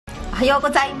はよう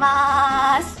ござい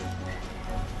ます。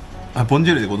あ、ボンジ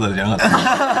ュールでござるじゃなかっ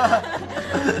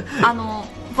た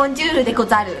ボンジュールでご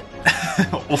ざる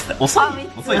遅い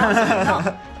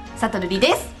サトルリ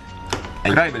です。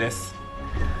クライブです。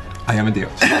あ、やめてよ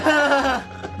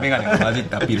メガネが混じっ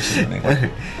てアピールしてるね。これ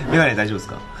メガネ大丈夫です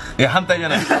か？いや、反対じゃ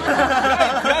ない。ク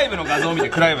ライブの画像を見て、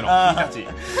クライブの君たち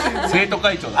生徒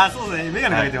会長だ。あ、そうですね、メ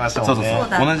ガネかけてましたそうそうもん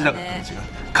ね。そう、同じだから。違う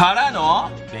からの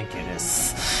弁慶で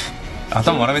す。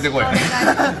頭丸めてこい。ち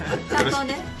ゃんと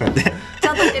ね、ち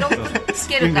ゃんとテロップつ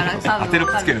けるから多分テロ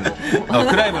ップつけるの。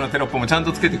クライブのテロップもちゃん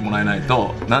とつけてもらえない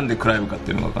と、なんでクライブかっ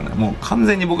ていうのが分からない。もう完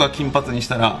全に僕が金髪にし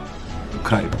たら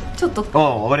クライブ。ちょっと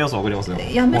わかりますわかりますよ。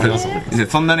やめて。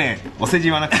そんなね、お世辞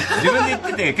言わなくて、自分で言っ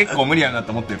てて結構無理やな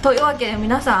と思ってる。というわけで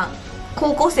皆さん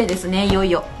高校生ですね、いよ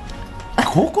いよ。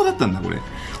高校だったんだこれ。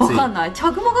わかんない。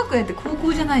茶熊学園って高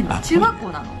校じゃないの？中学校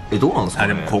なの？どうなんですか？あ、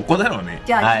でも高校だろうね。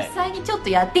じゃあ実際にちょっと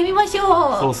やってみまし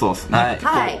ょう。そうそう。は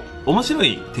い。面白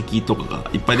い敵とかが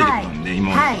いっぱい出てくるんで、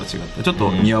今までと違ってちょっと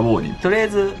見覚えに。とりあえ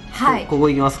ずここ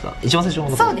行きますか。一番最初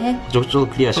のそうね。ちょっと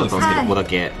クリアしちゃったんですけど、ここだ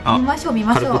け見ましょう見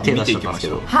ましょう。軽く手出しちゃったんです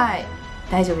けど。はい。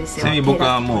大丈夫ですよ。ちなみに僕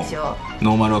はもう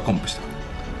ノーマルはコンプした。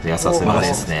いや、さすが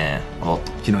ですね。昨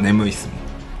日眠いっすもん。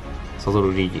サト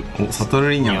ルリニャン。サトル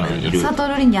リニャンがいる。サト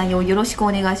ルリニャンをよろしくお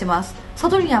願いします。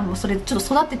サトルリニャンもそれちょっ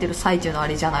と育ててる最中のあ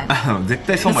れじゃないの？絶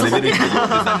対そうまでレベルに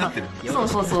なってる。そう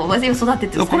そうそう、全部育て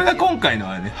てる。これが今回の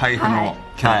あれね、配布の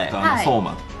キャラクターの相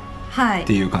馬っ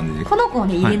ていう感じで、この子を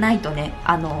ね入れないとね、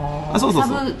サブ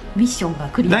ミッションが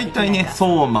クリアできない。大体ね、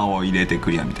相馬を入れて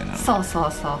クリアみたいなのそうそ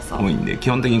うそうそう多いんで、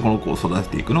基本的にこの子を育て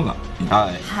ていくのがいい。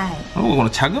はい。僕この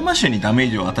チャグマ種にダメ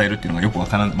ージを与えるっていうのがよくま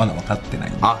だ分かってな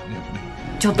いんで。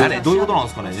ちょっとどういうことなんで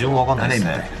すかね。自分わかんないです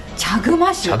ね。チャグマ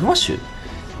種。チャグマ種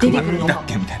出てくるのがみ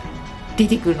たいな。出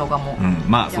てくるのがもう。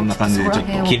まあそんな感じでちょっ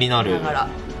と気になる。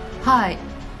はい。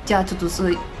じゃあちょっと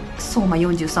相馬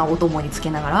43をお供につけ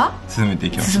ながら進めて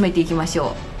いきまし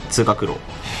ょう。通学路。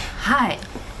はい。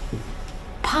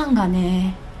パンが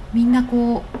ね、みんな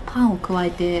こうパンを加え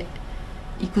て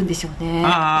行くんでしょうね。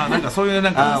ああ、なんかそういう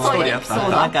なんかストーリーあった。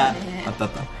なんかあった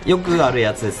よくある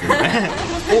やつですね。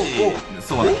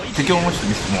そうだ。敵をもうちょっと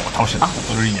見せてもう倒してた。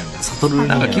サトルリニャンで。サトルリニャン。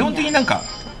なんか基本的になんか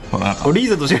リー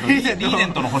ゼントしてる。リーゼ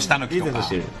ントの星タヌキとか。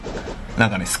なん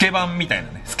かね、スケバンみたい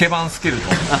なね、スケバンスケルトン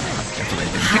のやつがい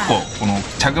て、結構この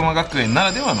茶熊学園な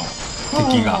らではの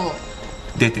敵が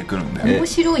出てくるんだよ。面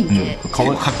白いね。かっ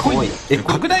こいい。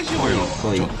拡大しようよ。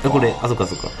これ、あ、そっか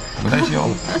そっか。拡大しよう。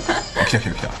来た。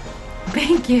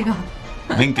弁慶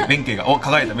が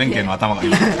輝いた弁慶の頭がい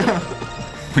る。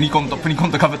プニコンとか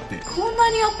ぶって。こんな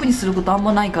にアップにすることあん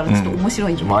まないからちょっと面白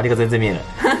いんじゃない？周りが全然見えない。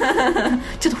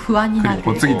ちょっと不安になる。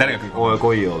次誰が来るか。おい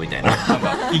来いよみたいな。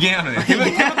威厳あるね。手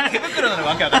袋なの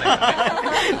わけわかんないからね。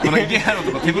この威厳ある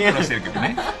とこ手袋してるけど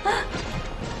ね。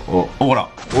ほら。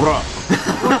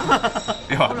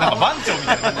いや、なんか番長み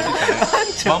たいな感じで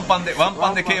したね。ワン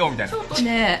パンで KO みたいな。ちょっと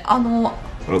ね、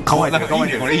かわいいね、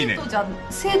これいいね。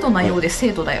生徒なようで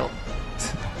生徒だよ。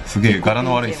すげえ柄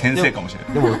の悪い先生かもしれ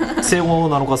ない。でも生後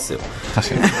7日っすよ。確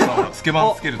かに。スケバ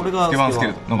ンスケルト。なんか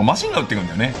マシンガン撃ってくん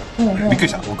だよね。びっくり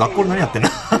した。学校で何やってんの？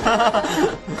そう、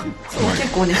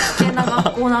結構ね危険な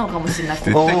学校なのかもしれない。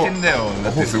絶対危険だよ。だ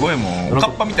ってすごいもん。おか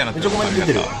っぱみたいになって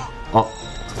る。あ、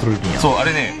そう、あ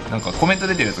れね、なんかコメント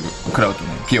出てるやつ食らうとね、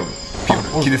ピオル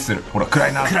気絶する。ほら、暗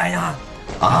いな。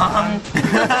あーん何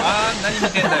見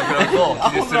てんだよ、食らうと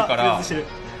気絶するから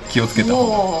気をつけた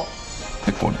方が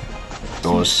結構ね。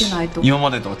よし、今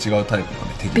までとは違うタイプのね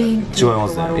敵が違いま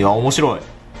すね。いや、面白い。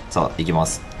さあ、行きま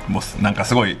す。ボス、なんか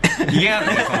すごい威厳ある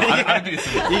ね。歩きです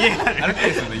ると威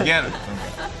厳ある。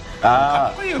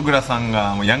かっこいいよ、グラさん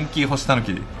がもうヤンキー星たぬ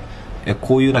き。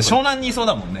こういう湘南にいそう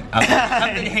だもんね。完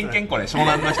全に偏見これ。湘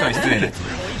南の人に失礼なやつ。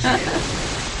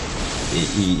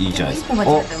いいじゃないですか。一歩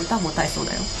間違えたら歌も歌いそう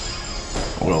だよ。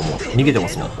ほらもう逃げてま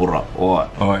すもん。ほら、おい。いや、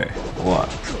こ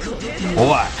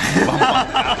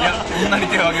んなに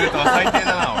手を挙げるとは最低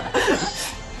だな。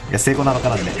いや、成功なのか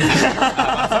なんで。そういう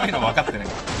の分かってない。っ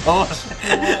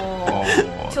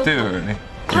ていうね、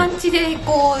パンチで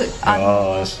こう、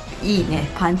いいね、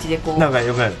パンチでこう。なんか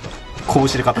よくないですか。拳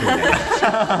で勝ったみたい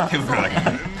な。手袋だけ。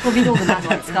飛び道具など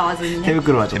は使わずにね。手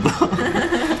袋はちょっと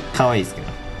可愛いですけ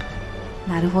ど。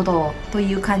なるほど、と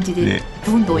いう感じで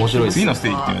どんどん面白い。次のス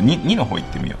テージっていうの2の方行っ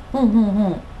てみよう。あ、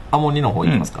もう2の方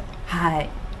行きますか。はい。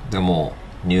でも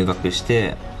入学し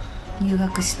て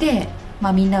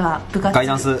まあみんなが部活ガイ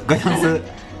ダンス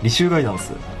履修ガイダン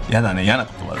ス。やだね、嫌な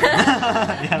言葉だ。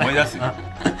思い出すよ。あ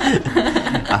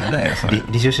だよそれ。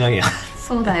履修しなきゃ。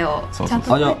そうだよ。ちゃん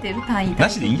と覚えてる単位な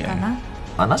しでいいんじゃない？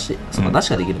あ、なし。そっか、なし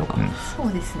ができるのか。そ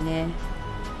うですね。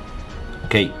オッ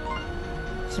ケー。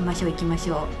行きま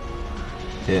しょう。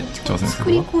で挑戦す作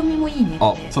りる。込みもいいねって。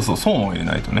あそうそう、層を入れ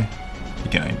ないとねい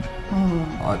けないんだ。うん。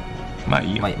あまあ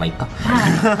いいよ。まあいいかは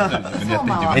い。自分でやってそう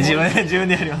まあ自分で自分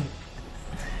でやります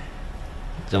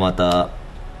じゃあまた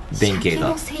弁慶が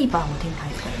鮭のセイバーも手に入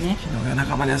るからね。俺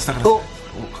仲間でやってたからお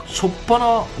しょっぱ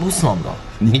なボスなんだ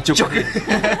日直剣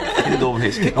道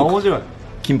兵士結構あ面白い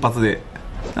金髪で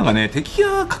なんかね敵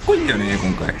がかっこいいんだよね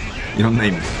今回いろんな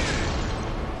意味で。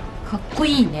かっこ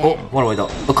いいおね。まだまだあ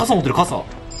傘持ってる傘こ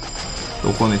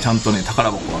こねちゃんとね宝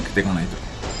箱を開けていかないと。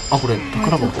あこれ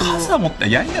宝箱傘持った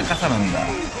槍が傘なんだ。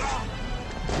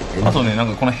あとねなん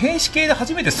かこの兵士系で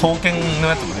初めて双剣の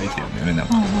やつも出てきてるんだよねなん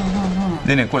か。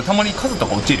でねこれたまに数と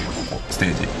か落ちるよここステ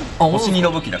ージ。星2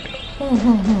の武器だけど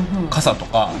傘と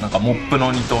かなんかモップ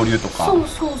の二刀流とか。そう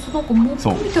そうそう、なんかモ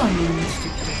ップみたいにして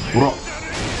きて。ほら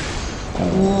おお、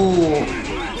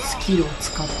スキルを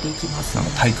使っていきますね。な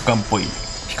んか体育館っぽい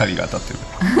光が当たってる。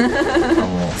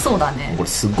そうだね。これ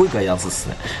すっごいガイダンスっす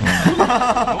ねどういうガイ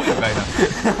ダンス先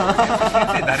生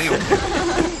誰よみたいな。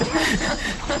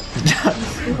じゃあ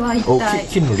うわお痛い。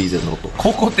金のリーゼの音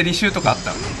高校って履修とかあっ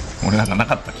たの？俺なんかな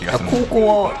かった気がする。高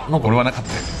校はなんか俺はなかっ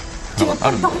たよ。なんか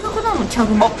あるんだ。大学なの、チャ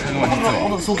グマ。あ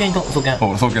双剣いた双剣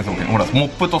ほら双剣ほらモッ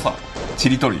プとさち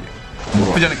りとりでモ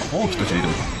ップじゃないかほうきとちりと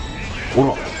りほ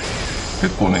ら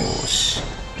結構ねよし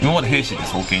今まで兵士で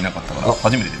双剣いなかったからあ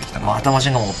初めて出てきたな。またマシ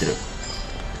ンガン持ってる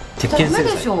鉄ダ拳制メで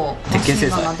し裁ょ。鉄拳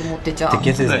制裁マシンガンなんて持ってちゃ。鉄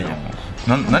拳制裁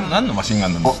何のマシンガ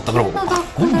ンなんだ。あ宝箱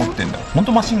何持ってんだよ。本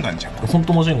当マシンガンじゃん。本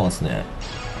当マシンガンですね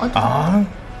あとあーん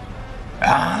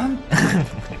あーん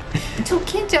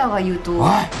ケンちゃんが言うと。いやい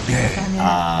やだね。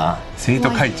あ生徒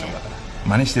会長だから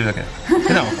真似してるだけだから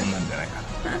普段はこんなんじゃないか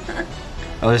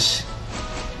あよし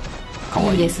かわい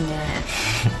いいいですね。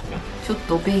ちょっ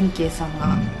と弁慶さん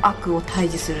が悪を退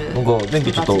治する。なんか電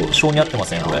気ちょっと性に合ってま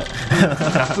せんこれら。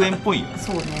楽園っぽいよね。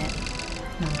そうね。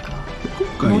なん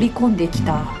か乗り込んでき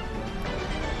た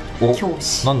お教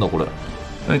師。なんだこれ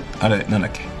あれなんだ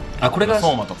っけあこれが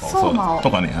相馬とかを相馬をと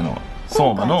かね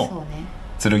相馬そうのね。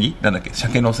剣なんだっけ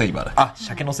鮭のセイバーだっけ。あ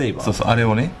鮭のセイバーそうそうあれ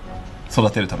をね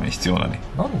育てるために必要なね。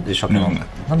なんで鮭なんだ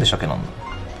なんで鮭なんだ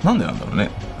なんでなんだろう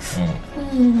ね。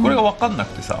うん。これが分かんな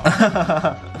くて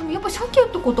さでもやっぱ鮭っ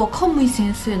てことはカムイ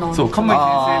先生なんだ。そうカムイ先生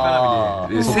絡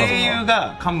みでそうかそうか声優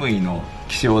がカムイの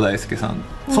岸尾大輔さん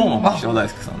相馬も岸尾大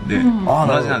輔さんでうんあ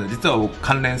同じなんで実は僕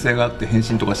関連性があって変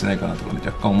身とかしないかなとかね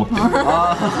若干思ってる。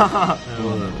あ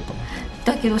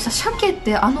だけどさ、鮭っ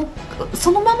て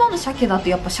そのままの鮭だと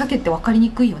やっぱ鮭って分かりに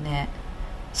くいよね。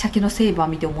鮭のセイバー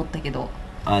見て思ったけど、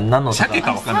あ何の鮭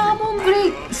か分かんないサーモンブレ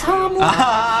イサーモン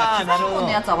あーサーモンの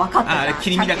やつは分かったじゃん。あれ切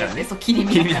り身だからね。鮭ってそう切り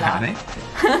身だからね。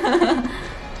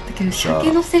だけど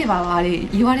鮭のセイバーはあれ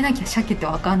言われなきゃ鮭って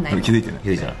分かんないの。気づいてない。気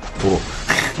づいてない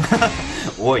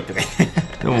おおいとか言って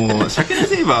でも鮭の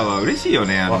セイバーは嬉しいよ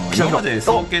ね。来た今まで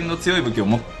双剣の強い武器を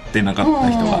持ってなかった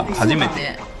人が初め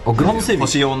てあグランドセイビー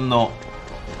星4の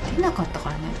出なかったか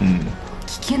らね。うん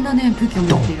危険なね武器を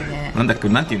持ってるね。なんだっけ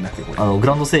なんて言うんだっけこれ。グ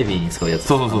ランドセイビーに使うやつ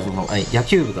そうはい野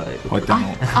球部がこうや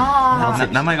っ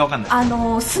て名前が分かんな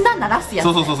い。砂鳴らすやつ。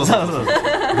そうそうそうグ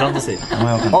ランドセイビー名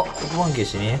前わかんない。黒板消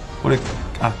しにこれ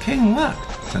剣は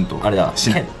ちゃんとあれだし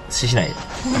ない。しない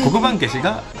黒板消し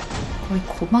がこれ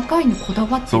細かいのこだ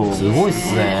わってるね。そうすごいっ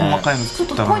すね細かいのちょっ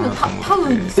と作ったこういうのなと思って。多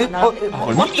分さ並べてこ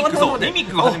れミミックそうミミッ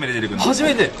クが初めて出てくるの。初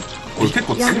めてこれ結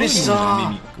構強いん嬉しいだな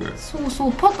ミミック。そうそ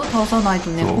うパッと倒さないと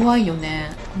ねそう怖いよ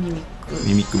ね。ミミック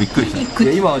ミミックびっくりしミミックっ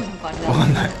ていや今いうのかあれだた。わか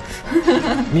んない。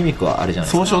ミミックはあれじゃな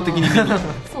いですか総称的にミミック。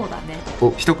そうだね。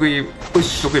人食い箱。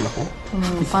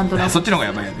パンドラそっちの方が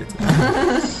やばいやつ。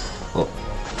お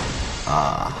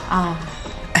あああ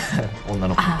女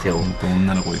の子の手を本当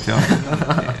女の子で手は。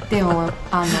あでも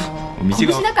拳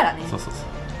だからね。そうそう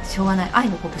そしょうがない。愛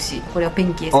の拳。これは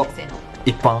弁慶先生の。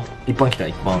一般来た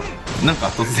一般う。なんか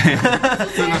突然普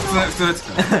通のやつ来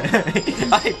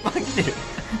た。あ一般来てる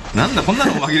なんだこんな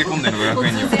の紛れ込んでるの学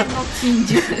園には。突然の珍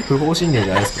獣。不法侵入じ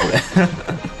ゃないですかこれ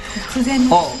突然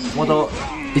のあまた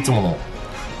いつもの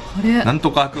あれなん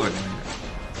とかアクアじゃないんだよ。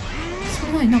そ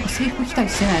れなになんか制服着たり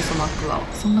してないそのアクは。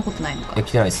そんなことないのか。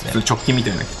来てないですねそれ直帰みた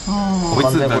いな。あこいつ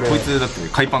完全にこれこいつだって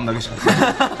海パンだけしかない。海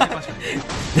パンしかない。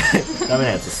ダメ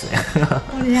なやつですねあ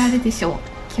これあれでしょう。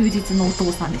休日のお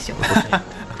父さんでしょう。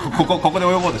ここで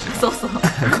泳ごうとしてる。そうそう。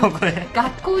ここで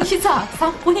学校にさ散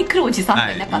歩に来るおじさんっ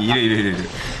ていなかった。はい、いるいるいるいる。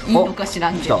いいのか知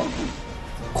らんけ来たど。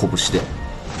拳で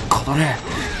語れ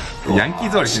ヤンキ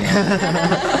ー座りしてる。よ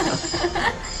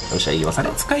っしゃ言いますか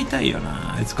あれ使いたいよ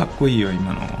な。あいつかっこいいよ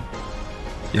今の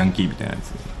ヤンキーみたいなや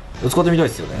つ。使ってみたい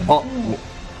ですよねあ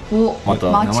おま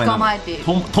た待ち構えている。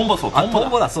トンボそうトン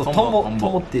ボだそうトン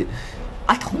ボって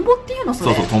あトンボっていうのそ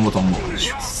れ。そうそうトンボ。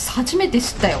初めて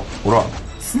知ったよ。ほら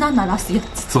砂鳴らすや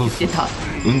つって言ってた。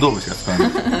運動部しか使わな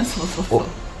いそうそうそう。こ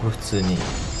れ普通に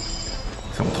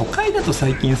でも都会だと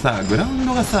最近さグラウン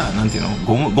ドがさなんていうの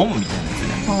ゴムみたいなやつ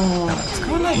じゃん。だから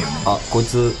使わないよね。こい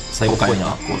つ最後っぽいな。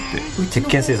学校って鉄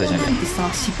拳制裁じゃん。なんてさ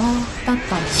芝だっ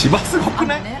たんです芝すごく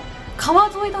ない？川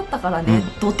沿いだったからね、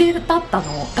土手だった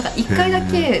の。だから1回だ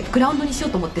けグラウンドにしよ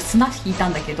うと思って砂引いた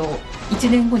んだけど、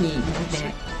1年後にね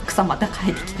草また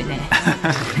生えてきてね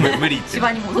無理って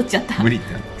芝に戻っちゃった。無理っ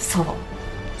てそうっ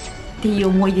ていう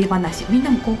思い出話。みん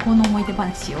なも高校の思い出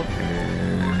話よ。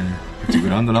うちグ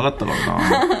ラウンドなかったから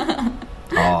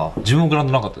な自分もグラウン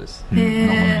ドなかったです。なんか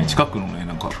ね近くのね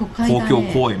なんか公共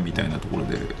公園みたいなところ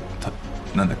で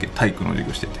なんだっけ体育の授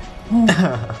業しててな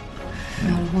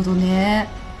るほどね。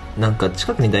なんか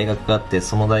近くに大学があって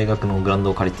その大学のグラウン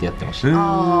ドを借りてやってました。なる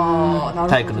ほどね。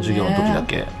体育の授業の時だ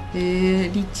け。リ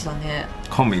ッチだね。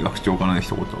カムイ学長からの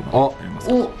一言があります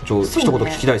か？一言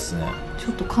聞きたいっすね。ち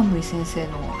ょっとカムイ先生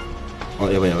の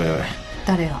やばい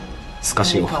誰がすか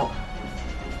しをこ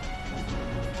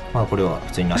れは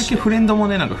普通になしで。最近フレンドも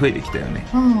ねなんか増えてきたよね。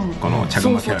この茶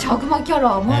熊キャラ。そう茶熊キャ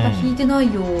ラまだ引いてな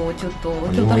いよ。ちょっと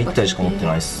自分も1体しか持って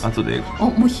ないっす。後で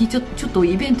もうちょっと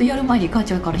イベントやる前にガ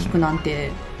チャから引くなん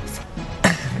て。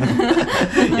い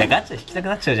やガチャ引きたく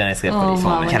なっちゃうじゃないですかやっ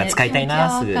ぱり。キャラ使いたい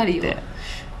なすぐって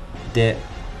で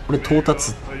これ到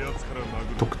達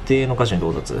特定の箇所に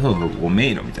到達。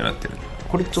迷路みたいになってる。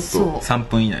これちょっと3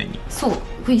分以内に。そう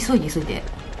急いで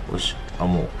よし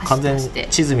もう完全に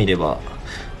地図見れば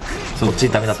こっち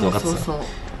ダメだって分かってた。そうでも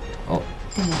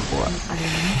あれ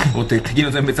ね敵の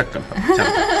全滅だから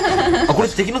これ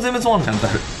敵の全滅もあるの？ちゃんと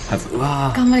あるはず。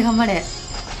頑張れち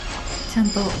ゃん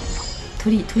と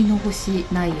取り残し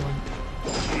ないように。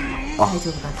大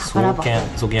丈夫だ。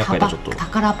送金厄介だ。ちょっと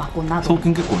宝箱など送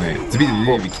金結構ねズビズ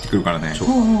ビ切ってくるからね。後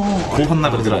半に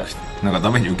なるとなんかダ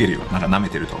メージ受けるよ。なんか舐め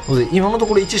てると。今のと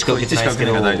ころ1しか受けてないですけ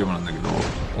ど大丈夫なんだけど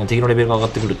敵のレベルが上が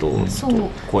ってくると怖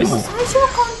いです。最初は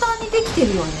簡単にできて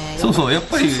るよね。そうやっ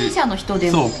ぱり初心者の人で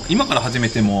も今から始め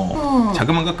ても茶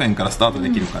熊学園からスタート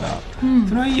できるから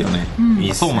それはいいよね。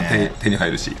そうも手に入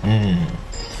るし。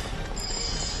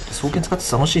双剣使っ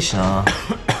て楽しいしな。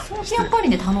やっぱり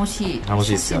ね楽しい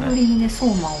ですよね。久しぶりにね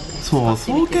相馬をそう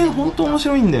双剣本当面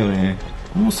白いんだよね。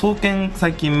もう双剣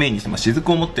最近メインにして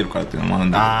雫を持ってるからっていうのも学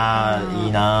んだけど。い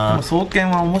いな。双剣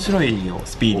は面白いよ。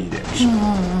スピーディー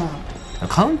で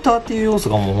カウンターっていう要素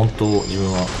がもう本当自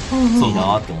分はいい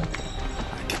なって思って。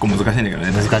結構難しいんだけど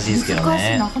ね。難しいですけど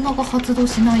ね。なかなか発動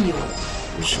しないよ。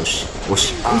よし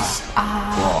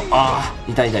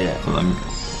痛い。そうだ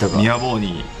ミヤボー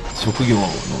に職業の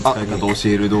使い方を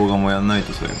教える動画もやんない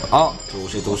と。そういえば教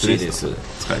えてほしいです。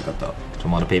使い方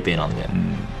まだペイペイなんで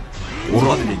俺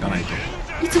は出ていかないと。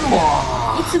いつ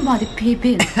までペイ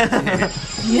ペイなの？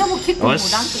いやもう結構もうランク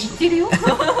いってるよ。い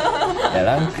や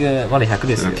ランクまだ100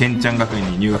ですよ。ケンちゃん学園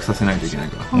に入学させないといけない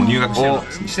から。もう入学し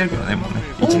てるけどね。もうね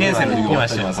1年生の授業は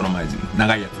してます。この前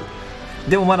長いやつ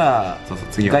でもまだ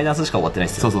次ガイダンスしか終わってない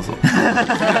ですよ。そう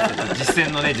実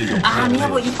践のね授業。みや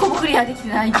ぼ1個もクリアできて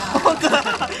ないんだ。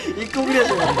1個クリア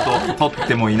してない。取っ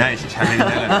てもいないし喋りな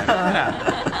がらやるか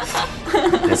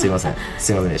ら。すいませんで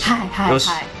した。よし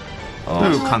と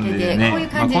いう感じでね、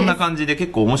こんな感じで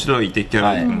結構面白い敵キャ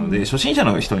ラがいるので、初心者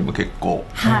の人にも結構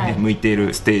向いてい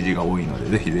るステージが多いので、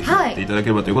ぜひぜひやっていただけ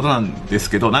ればということなんです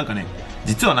けど、なんかね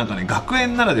実はなんかね学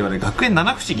園ならではで学園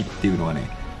七不思議っていうのがね、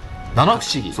七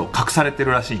不思議そう隠されて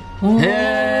るらしい。へ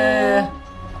え。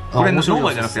これノーマ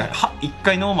ルじゃなくて1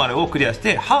回ノーマルをクリアし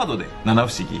てハードで七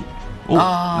不思議を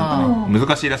なんかね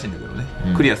難しいらしいんだけどね、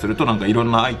クリアするとなんかいろ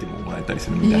んなアイテムをもらえたりす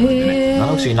るみたいなんでね。七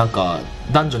不思議なんか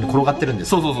ダンジョンに転がってるんです。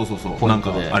そうなん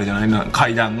かあれじゃない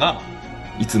階段が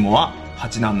いつもは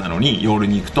8段なのに夜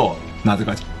に行くとなぜ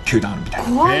か9段あるみたいな。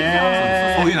怖いな。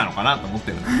そういうなのかなと思っ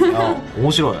てる。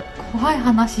面白い。怖い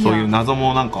話や。そういう謎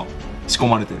もなんか仕込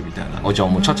まれてるみたいな。じゃあ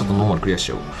もうちゃっちゃとノーマルクリアし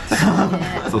ちゃおう。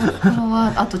そう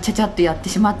あとちゃちゃっとやって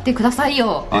しまってください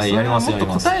よ。やります。もっと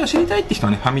答えを知りたいって人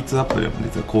はね、ファミ通アップでも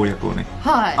実は攻略をね。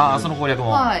その攻略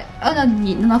も。七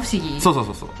不思議。そう。分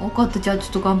かった、じゃあちょ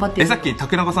っと頑張って。さっき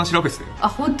竹中さん調べてたよ。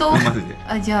本当？マジで。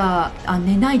じゃあ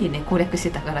寝ないでね攻略して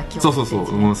たから今日。そう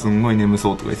もうすんごい眠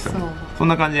そうとか言ってたもん。そん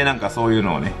な感じでなんかそういう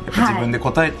のをね、やっぱ自分で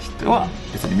答えた人は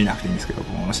別に見なくていいんですけど、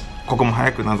ここも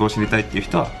早く謎を知りたいっていう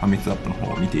人はファミ通アップの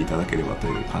方を見ていただければと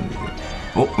いう感じで。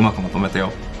うまくまとめたよ。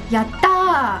やった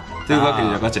ー。というわけで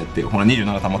じゃあガチャやってよ。ほら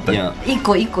27溜まったり。1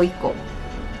個。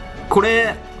こ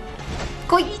れ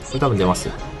来い。これ多分出ます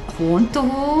よ。本当？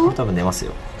これ多分出ます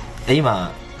よ。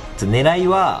今狙い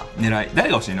誰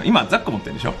が欲しいの？今ザック持って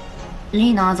るんでしょ。い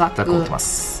いなザック。ザック持ってま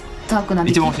す。ザックなん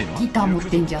て一番欲しいの？ギター持っ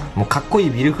てんじゃん。もうかっこいい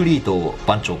ビルフリート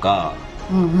番長か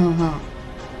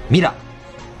ミラ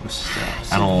し、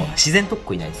じゃあ自然特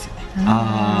攻いないですよね。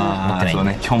ああ、そう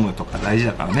ね、虚無とか大事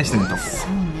だからね、自然特攻。そ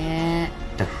うね。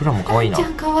フラも可愛いな。ちゃ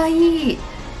ん可愛い。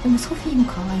でもソフィーも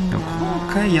可愛いな。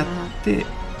今回やって、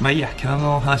まあいいや、キャラ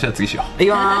の話は次しよう。いき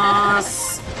まー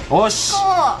す。おし。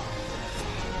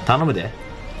頼むで。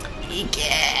いけ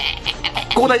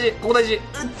ー。ここ大事、ここ大事。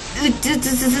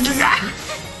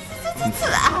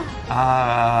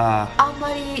あんま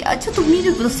りちょっと見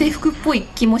ると制服っぽい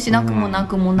気もしなくもな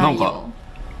くもないよ。なんか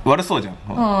悪そうじゃん、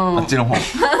あっちの方。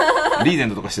リーゼン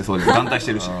トとかしてそうで団体し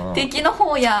てるし。敵の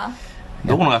方や。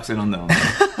どこの学生なんだろうね。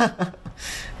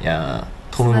いや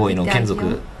トムボーイの眷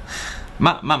属。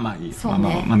まあいい。ま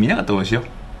あ見なかったことにしよ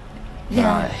う。い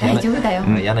や大丈夫だよ。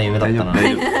嫌な夢だったな。と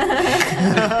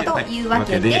いうわ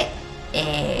けで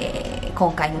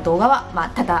今回の動画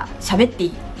はただ喋って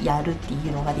やるってい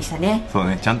うのがでしたね。そう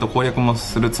ね、ちゃんと攻略も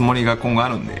するつもりが今後あ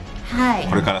るんで、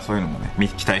これからそういうのもね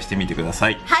期待してみてくだ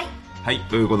さい。はい、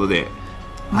ということで、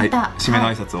締めの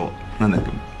挨拶を、なんだっ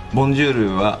け、ボンジュ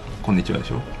ールはこんにちはで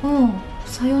しょ。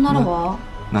さよならは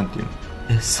なんていう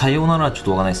の。さよならはちょっ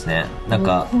とわかんないですね。なん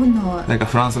か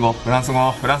フランス語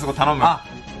頼む。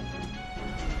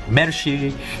メルシ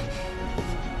ー。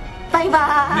バイ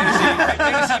バーイ。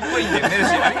メルシーっぽいんで、メル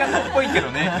シーありがとうっぽいけど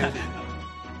ね。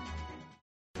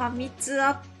ファミツ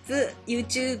アップ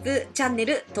YouTube チャンネ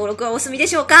ル登録はお済みで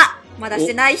しょうか。まだし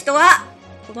てない人は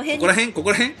この辺に、こ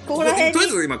こら辺とりあえ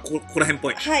ず今ここら辺っ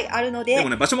ぽい。はい、あるので。でも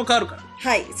ね、場所も変わるから。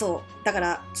はい、そうだか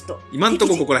らちょっと今んと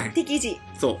こここら辺適時。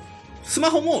そう、ス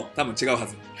マホも多分違うは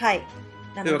ず。はい、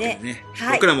なのでね、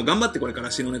僕らも頑張ってこれか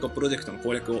ら白猫プロジェクトの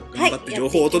攻略を頑張って情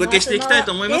報をお届けしていきたい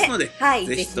と思いますので、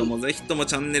ぜひとも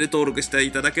チャンネル登録して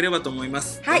いただければと思いま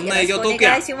す。はい、よろしくお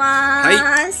願いしま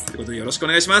す。ということでよろしくお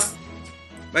願いします。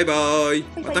バイバーイ。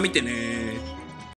また見てね。